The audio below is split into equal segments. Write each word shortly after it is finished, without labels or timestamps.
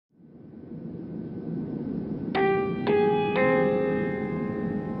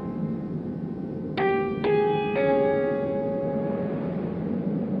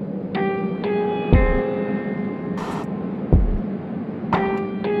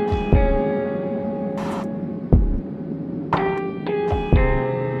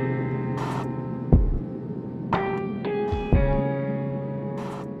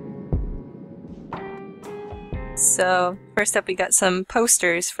So, first up we got some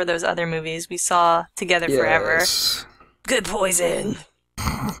posters for those other movies we saw together forever. Good Poison!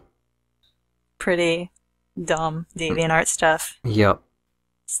 Pretty dumb DeviantArt stuff. Yep.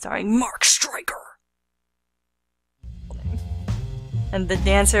 Starring Mark Stryker. And The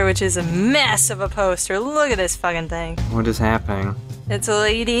Dancer, which is a mess of a poster. Look at this fucking thing. What is happening? It's a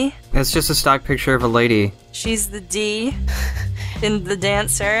lady. It's just a stock picture of a lady. She's the D in The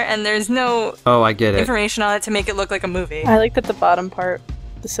Dancer, and there's no I get it. information on it to make it look like a movie. I like that the bottom part,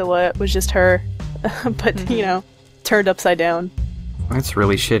 the silhouette, was just her, but, you know, turned upside down. That's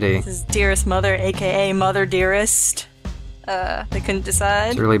really shitty. This is Dearest Mother, aka Mother Dearest. They couldn't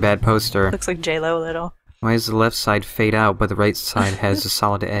decide. It's a really bad poster. Looks like J-Lo a little. Why does the left side fade out, but the right side has a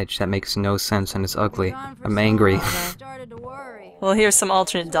solid edge? That makes no sense and it's ugly. I'm angry. Well, here's some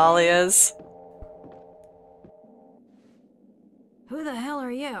alternate Dahlias. Who the hell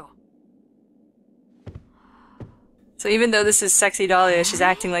are you? So even though this is Sexy Dahlia, she's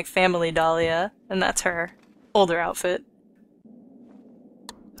acting like Family Dahlia, and that's her older outfit.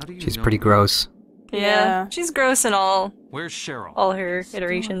 She's pretty gross. Yeah, she's gross in all. Where's Cheryl? All her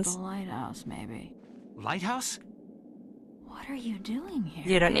iterations. Still at the lighthouse, maybe. Lighthouse? What are you doing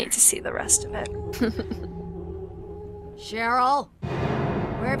here? You don't need to see the rest of it. Cheryl?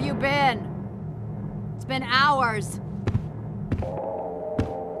 Where have you been? It's been hours.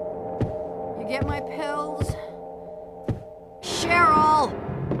 You get my pills? Cheryl!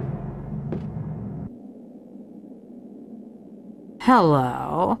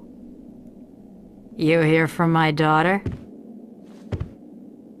 Hello. You here for my daughter?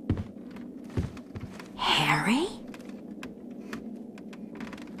 Harry?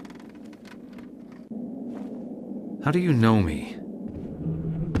 How do you know me?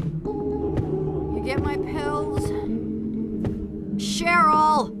 You get my pills?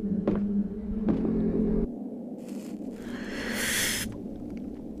 Cheryl!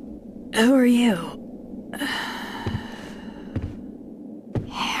 Who are you?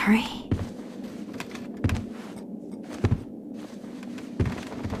 Harry?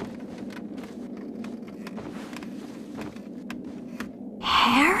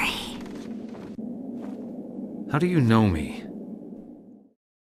 Harry? How do you know me?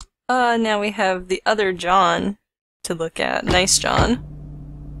 Now we have the other John to look at. Nice John.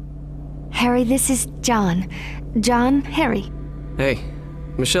 Harry, this is John. John, Harry. Hey,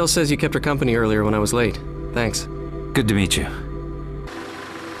 Michelle says you kept her company earlier when I was late. Thanks. Good to meet you.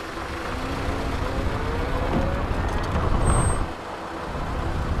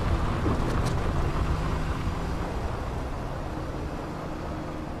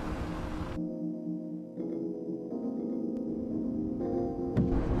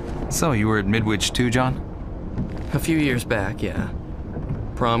 So, you were at Midwich too, John? A few years back, yeah.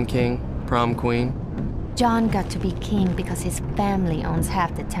 Prom king, prom queen. John got to be king because his family owns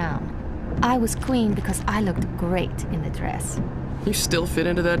half the town. I was queen because I looked great in the dress. You still fit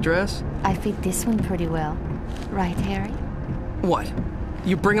into that dress? I fit this one pretty well. Right, Harry? What?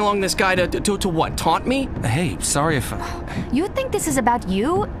 You bring along this guy to what, taunt me? Hey, sorry if I... You think this is about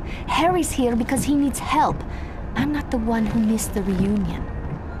you? Harry's here because he needs help. I'm not the one who missed the reunion.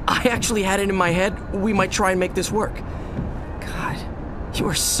 I actually had it in my head we might try and make this work. God, you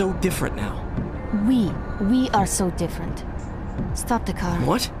are so different now. We are so different. Stop the car.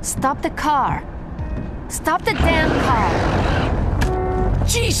 What? Stop the car. Stop the damn car.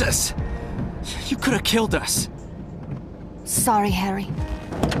 Jesus! You could have killed us. Sorry, Harry.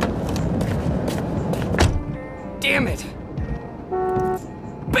 Damn it!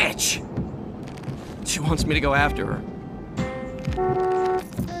 Bitch! She wants me to go after her.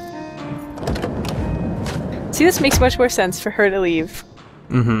 See, this makes much more sense for her to leave.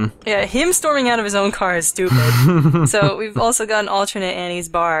 Mm-hmm. Yeah, him storming out of his own car is stupid. So we've also got an alternate Annie's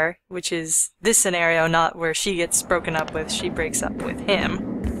bar, which is this scenario, not where she gets broken up with, she breaks up with him.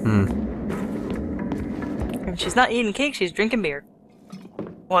 And she's not eating cake, she's drinking beer.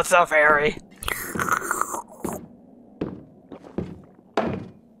 What's up, Harry?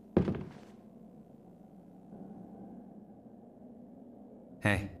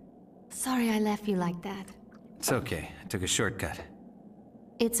 Hey, Sorry I left you like that. it's okay. I took a shortcut.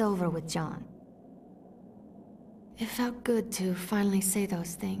 It's over with John. It felt good to finally say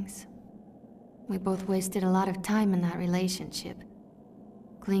those things. We both wasted a lot of time in that relationship,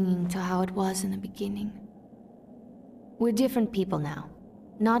 clinging to how it was in the beginning. We're different people now.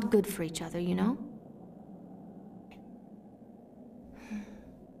 Not good for each other, you know?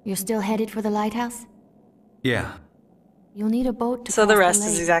 You're still headed for the lighthouse? Yeah. You'll need a boat to So the cross rest lake.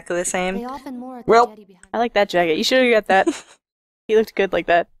 is exactly the They same. often moor at the Well, jetty behind. I like that jacket. You should have got that. He looked good like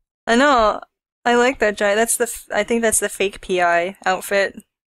that. I know, I like that jacket. I think that's the fake PI outfit.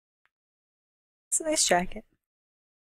 It's a nice jacket.